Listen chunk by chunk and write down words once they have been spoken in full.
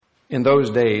In those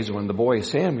days, when the boy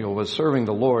Samuel was serving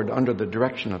the Lord under the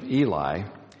direction of Eli,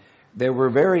 there were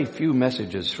very few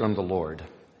messages from the Lord,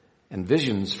 and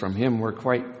visions from him were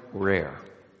quite rare.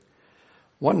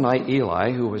 One night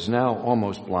Eli, who was now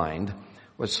almost blind,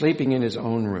 was sleeping in his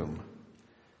own room.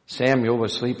 Samuel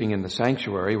was sleeping in the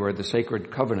sanctuary where the sacred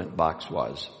covenant box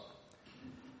was.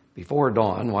 Before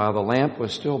dawn, while the lamp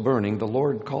was still burning, the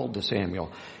Lord called to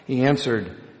Samuel. He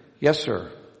answered, "Yes, sir,"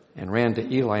 and ran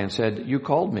to Eli and said, "You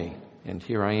called me, and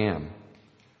here I am."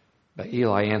 But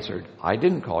Eli answered, "I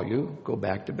didn't call you. Go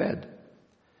back to bed."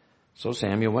 So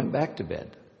Samuel went back to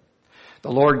bed.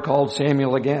 The Lord called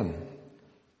Samuel again.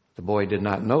 The boy did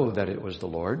not know that it was the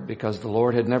Lord, because the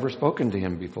Lord had never spoken to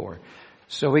him before.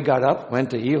 So he got up,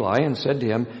 went to Eli, and said to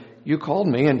him, "You called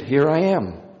me, and here I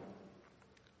am."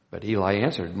 But Eli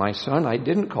answered, "My son, I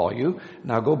didn't call you.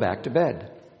 Now go back to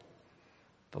bed."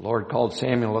 The Lord called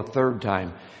Samuel a third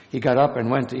time. He got up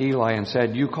and went to Eli and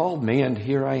said, "You called me, and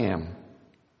here I am."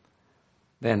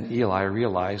 Then Eli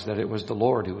realized that it was the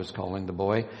Lord who was calling the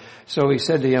boy. So he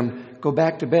said to him, "Go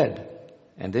back to bed.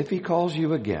 And if he calls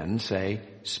you again, say,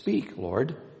 'Speak,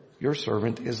 Lord, your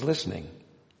servant is listening.'"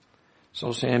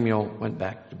 So Samuel went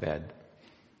back to bed.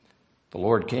 The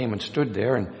Lord came and stood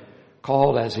there and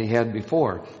called as he had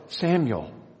before,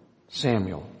 "Samuel,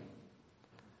 Samuel."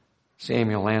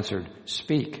 Samuel answered,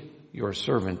 "Speak, your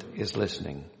servant is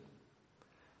listening."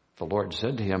 The Lord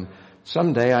said to him,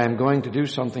 "Someday I am going to do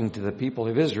something to the people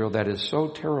of Israel that is so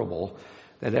terrible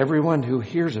that everyone who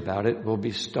hears about it will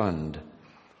be stunned.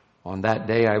 On that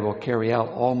day I will carry out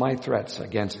all my threats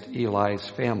against Eli's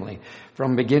family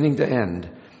from beginning to end.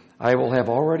 I will have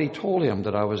already told him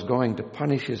that I was going to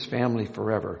punish his family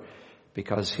forever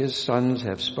because his sons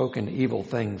have spoken evil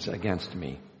things against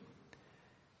me."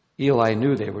 Eli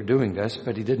knew they were doing this,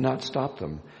 but he did not stop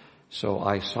them. So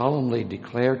I solemnly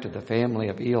declare to the family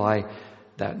of Eli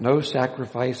that no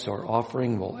sacrifice or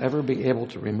offering will ever be able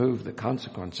to remove the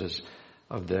consequences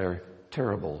of their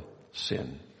terrible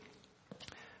sin.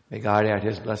 May God add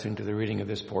his blessing to the reading of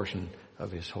this portion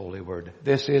of his holy word.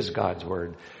 This is God's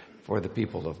word for the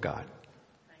people of God.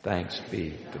 Thanks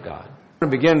be to God. I'm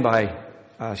going to begin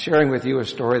by sharing with you a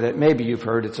story that maybe you've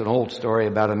heard. It's an old story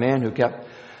about a man who kept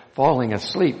falling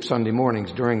asleep Sunday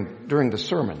mornings during the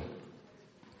sermon.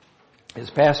 His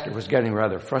pastor was getting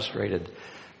rather frustrated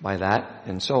by that,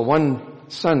 and so one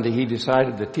Sunday he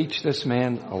decided to teach this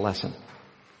man a lesson.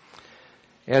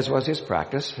 As was his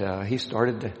practice, he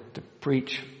started to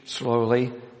preach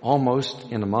slowly,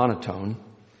 almost in a monotone.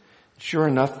 Sure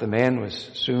enough, the man was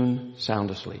soon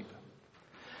sound asleep.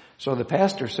 So the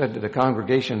pastor said to the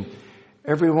congregation,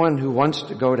 "Everyone who wants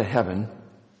to go to heaven,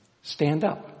 stand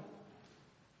up."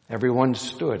 Everyone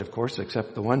stood, of course,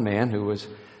 except the one man who was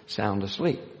sound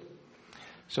asleep.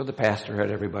 So the pastor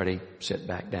had everybody sit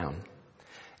back down.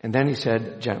 And then he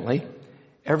said gently,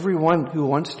 "Everyone who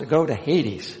wants to go to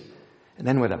Hades." And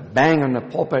then with a bang on the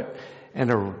pulpit and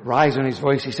a rise in his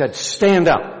voice, he said, "Stand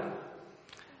up."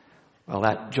 Well,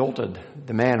 that jolted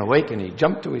the man awake, and he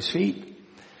jumped to his feet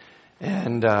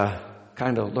and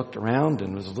kind of looked around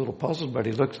and was a little puzzled, but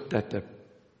he looked at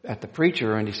the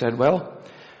preacher and he said, Well,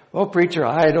 preacher,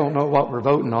 I don't know what we're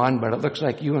voting on, but it looks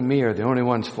like you and me are the only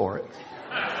ones for it."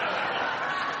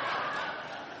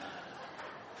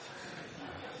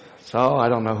 So I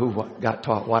don't know who got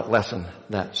taught what lesson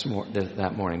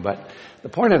that morning. But the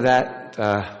point of that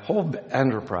whole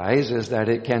enterprise is that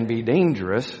it can be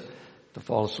dangerous to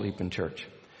fall asleep in church.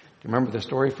 Do you remember the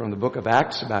story from the book of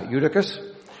Acts about Eutychus?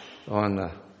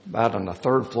 About on the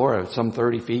third floor, some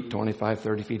 30 feet, 25,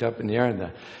 30 feet up in the air,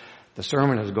 and the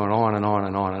sermon is going on and on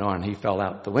and on and on. He fell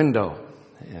out the window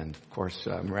and, of course,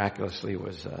 miraculously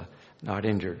was not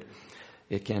injured.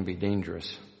 It can be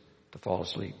dangerous to fall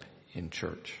asleep in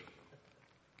church.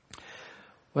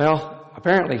 Well,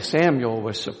 apparently Samuel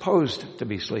was supposed to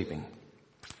be sleeping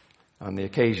on the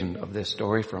occasion of this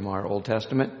story from our Old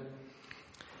Testament.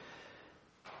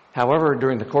 However,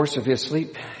 during the course of his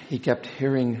sleep, he kept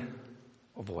hearing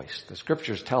a voice. The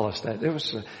scriptures tell us that it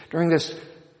was during this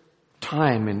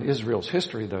time in Israel's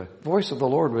history, the voice of the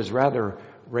Lord was rather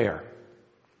rare.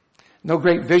 No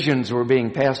great visions were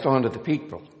being passed on to the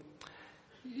people.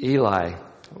 Eli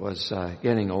was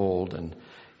getting old, and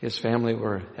his family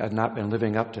had not been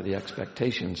living up to the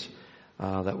expectations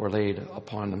that were laid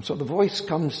upon them. So the voice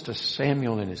comes to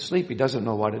Samuel in his sleep. He doesn't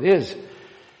know what it is.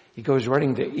 He goes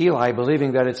running to Eli,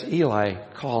 believing that it's Eli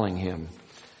calling him.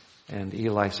 And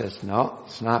Eli says, "No,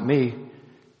 it's not me.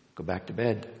 Go back to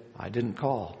bed. I didn't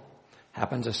call."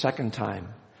 Happens a second time.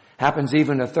 Happens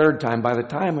even a third time. By the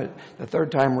time the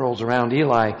third time rolls around,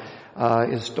 Eli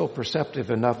is still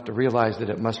perceptive enough to realize that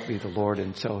it must be the Lord.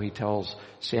 And so he tells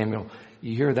Samuel,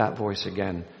 you hear that voice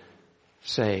again.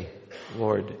 Say,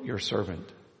 Lord, your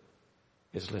servant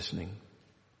is listening.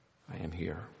 I am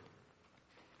here.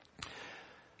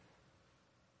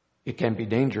 It can be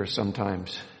dangerous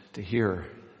sometimes to hear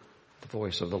the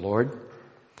voice of the Lord.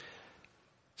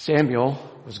 Samuel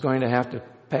was going to have to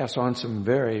pass on some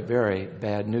very, very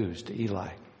bad news to Eli.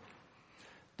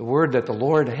 The word that the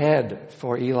Lord had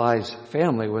for Eli's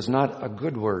family was not a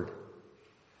good word.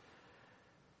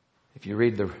 If you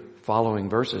read the following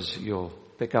verses, you'll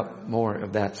pick up more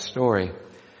of that story.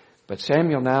 But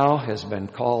Samuel now has been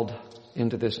called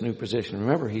into this new position.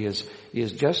 Remember, he is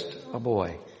just a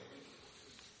boy.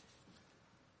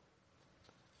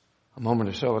 A moment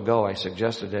or so ago, I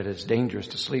suggested that it's dangerous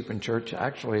to sleep in church.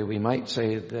 Actually, we might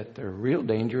say that the real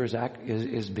danger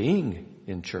is being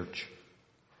in church.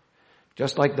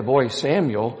 Just like the boy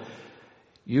Samuel,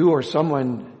 you or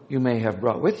someone you may have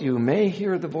brought with you may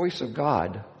hear the voice of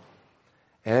God.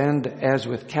 And as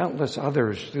with countless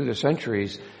others through the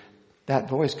centuries, that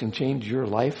voice can change your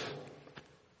life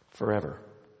forever.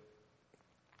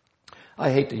 I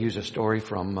hate to use a story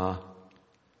from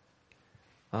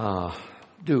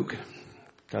Duke,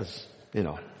 because,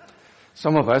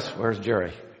 some of us, where's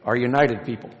Jerry, are United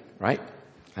people, right?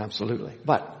 Absolutely.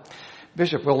 But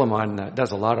Bishop Willimon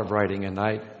does a lot of writing, and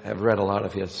I have read a lot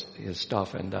of his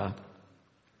stuff, and I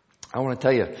want to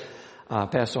tell you,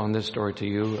 pass on this story to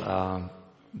you.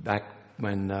 Back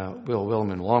when Will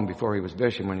Willimon, long before he was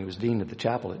bishop, when he was dean of the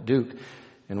chapel at Duke,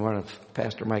 and one of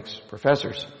Pastor Mike's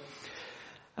professors,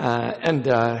 and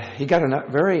he got a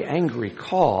very angry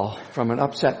call from an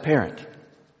upset parent.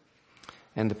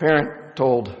 And the parent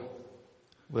told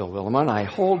Will Willimon, I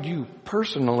hold you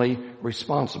personally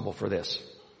responsible for this.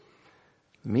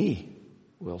 Me,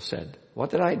 Will said. What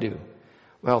did I do?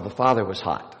 Well, the father was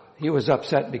hot. He was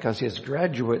upset because his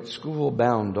graduate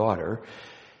school-bound daughter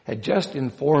had just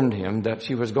informed him that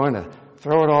she was going to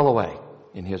throw it all away,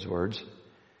 in his words,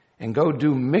 and go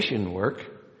do mission work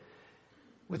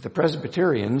with the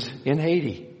Presbyterians in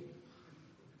Haiti.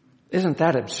 Isn't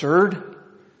that absurd?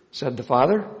 Said the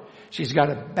father. She's got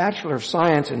a Bachelor of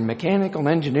Science in Mechanical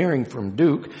Engineering from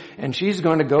Duke, and she's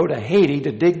going to go to Haiti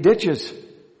to dig ditches.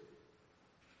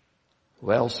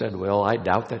 Well, said Will, I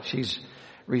doubt that she's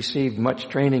received much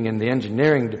training in the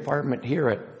engineering department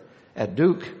here at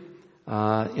Duke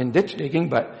in ditch digging,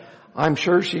 but I'm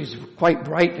sure she's quite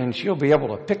bright and she'll be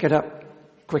able to pick it up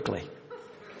quickly.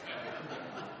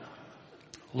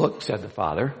 Look, said the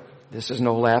father, this is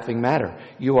no laughing matter.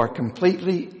 You are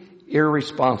completely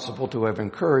irresponsible to have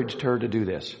encouraged her to do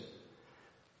this.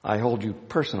 I hold you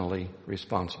personally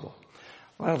responsible.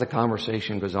 Well, the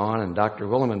conversation goes on, and Dr.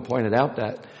 Willimon pointed out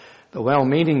that the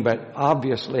well-meaning but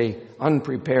obviously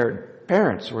unprepared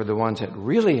parents were the ones that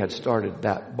really had started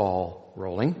that ball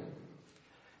rolling.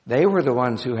 They were the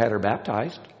ones who had her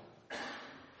baptized.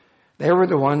 They were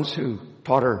the ones who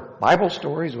taught her Bible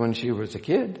stories when she was a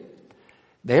kid.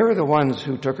 They were the ones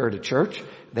who took her to church.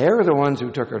 They were the ones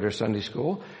who took her to Sunday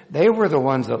school. They were the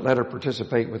ones that let her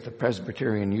participate with the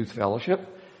Presbyterian Youth Fellowship.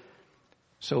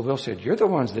 So Will said, you're the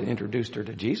ones that introduced her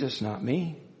to Jesus, not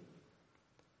me.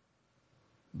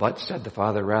 But, said the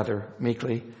father rather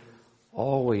meekly,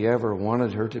 all we ever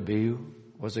wanted her to be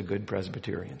was a good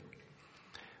Presbyterian.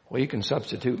 Well, you can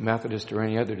substitute Methodist or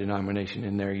any other denomination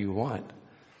in there you want.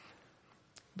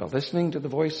 But listening to the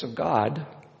voice of God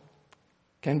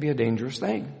can be a dangerous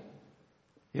thing.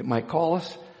 It might call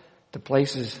us to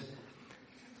places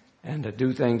and to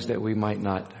do things that we might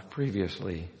not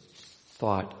previously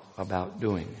thought about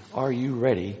doing. Are you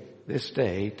ready this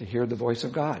day to hear the voice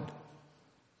of God?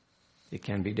 It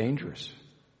can be dangerous.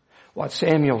 What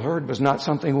Samuel heard was not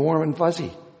something warm and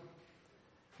fuzzy.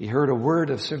 He heard a word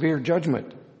of severe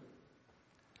judgment.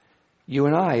 You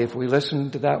and I, if we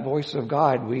listen to that voice of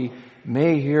God, we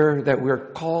may hear that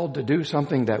we're called to do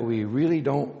something that we really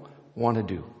don't want to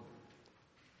do.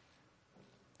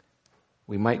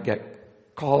 We might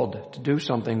get called to do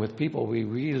something with people we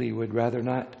really would rather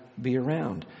not be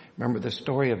around. Remember the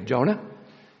story of Jonah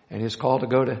and his call to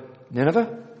go to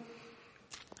Nineveh?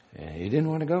 And he didn't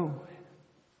want to go.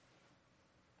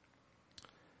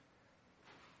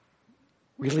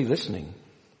 Really listening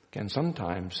can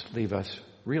sometimes leave us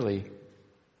really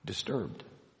disturbed.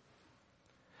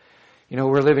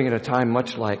 We're living in a time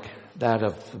much like that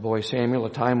of the boy Samuel, a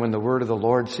time when the word of the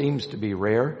Lord seems to be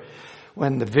rare,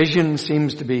 when the vision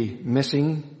seems to be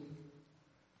missing,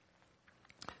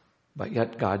 but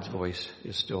yet God's voice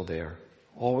is still there,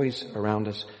 always around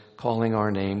us, calling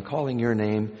our name, calling your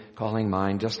name, calling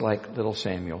mine, just like little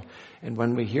Samuel. And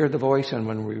when we hear the voice and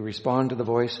when we respond to the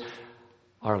voice,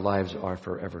 our lives are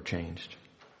forever changed.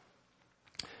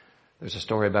 There's a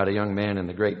story about a young man in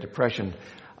the Great Depression.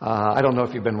 I don't know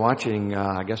if you've been watching,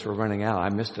 I guess we're running out. I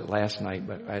missed it last night,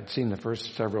 but I had seen the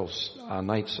first several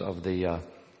nights of the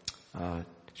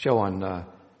show on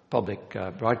public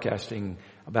broadcasting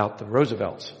about the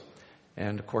Roosevelts.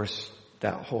 And, of course,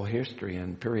 that whole history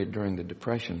and period during the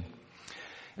Depression.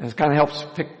 And it kind of helps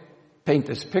paint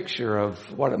this picture of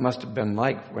what it must have been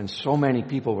like when so many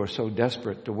people were so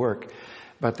desperate to work.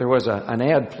 But there was an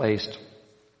ad placed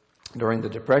during the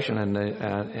Depression,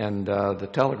 and the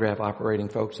telegraph operating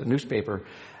folks, the newspaper,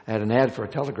 had an ad for a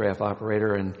telegraph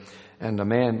operator, and a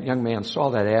young man saw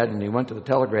that ad, and he went to the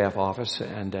telegraph office,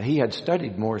 and he had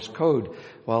studied Morse code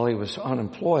while he was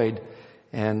unemployed,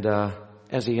 and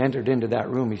as he entered into that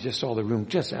room, he just saw the room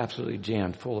just absolutely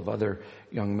jammed full of other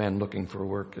young men looking for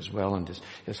work as well, and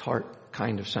his heart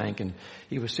kind of sank, and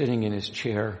he was sitting in his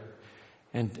chair,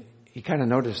 and he kind of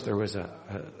noticed there was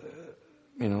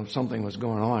something was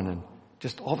going on, and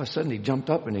just all of a sudden he jumped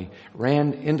up and he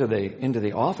ran into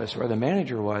the office where the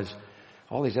manager was.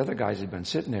 All these other guys had been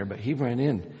sitting there, but he ran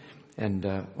in, and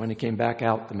when he came back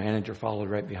out, the manager followed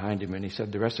right behind him, and he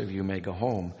said, "The rest of you may go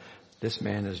home. This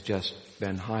man has just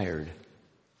been hired."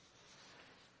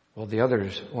 Well, the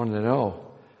others wanted to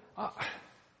know,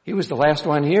 he was the last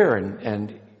one here,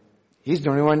 and he's the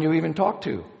only one you even talked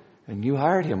to, and you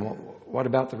hired him. What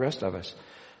about the rest of us?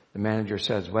 The manager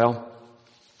says, "Well,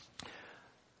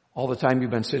 all the time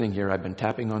you've been sitting here, I've been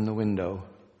tapping on the window,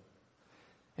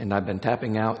 and I've been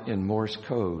tapping out in Morse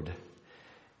code.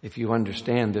 If you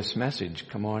understand this message,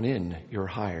 come on in, you're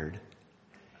hired."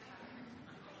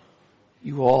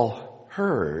 You all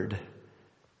heard,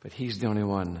 but he's the only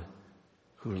one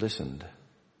who listened.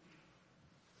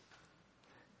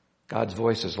 God's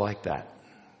voice is like that.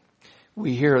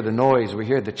 We hear the noise, we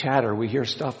hear the chatter, we hear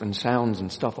stuff and sounds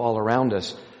and stuff all around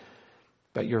us.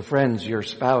 But your friends, your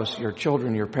spouse, your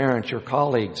children, your parents, your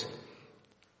colleagues,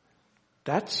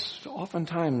 that's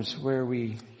oftentimes where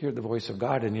we hear the voice of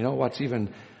God. And you know what's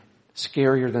even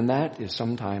scarier than that is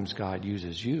sometimes God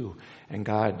uses you and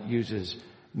God uses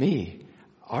me,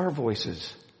 our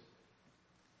voices,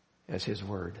 as His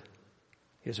word.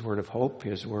 His word of hope,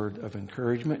 His word of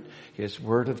encouragement, His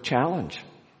word of challenge.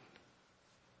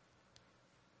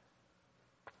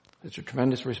 It's a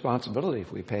tremendous responsibility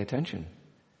if we pay attention,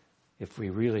 if we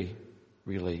really,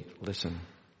 really listen.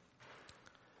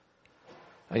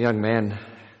 A young man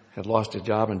had lost his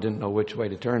job and didn't know which way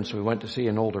to turn, so he went to see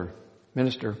an older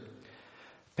minister.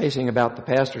 Pacing about, the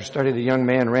pastor studied the young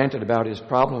man, ranted about his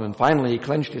problem, and finally he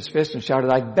clenched his fist and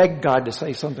shouted, "I beg God to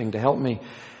say something to help me,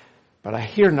 but I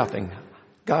hear nothing.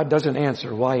 God doesn't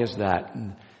answer. Why is that?"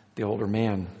 And the older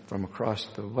man from across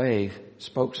the way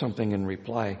spoke something in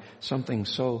reply, something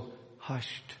so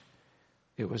hushed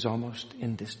it was almost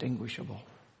indistinguishable.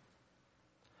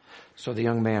 So the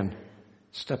young man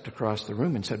stepped across the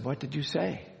room and said, "What did you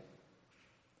say?"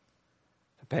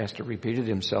 The pastor repeated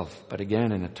himself, but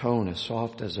again in a tone as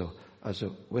soft as a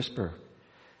whisper.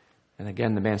 And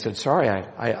again the man said, "Sorry,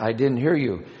 I didn't hear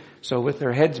you." So with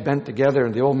their heads bent together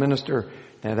and the old minister,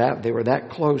 they were that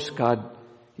close,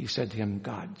 he said to him,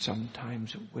 "God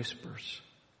sometimes whispers.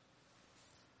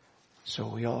 So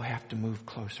we all have to move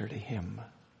closer to Him."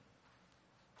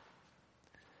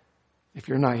 If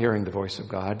you're not hearing the voice of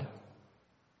God,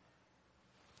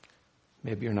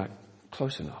 maybe you're not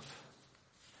close enough.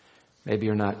 Maybe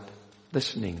you're not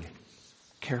listening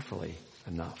carefully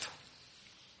enough.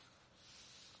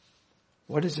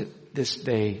 What is it this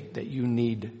day that you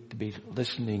need to be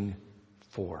listening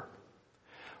for?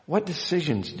 What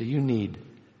decisions do you need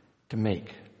to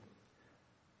make?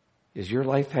 Is your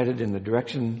life headed in the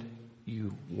direction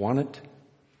you want it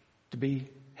to be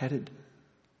headed?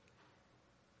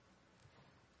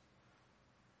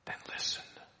 Then listen.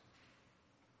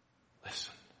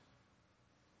 Listen.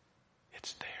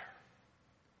 It's there.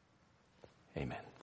 Amen.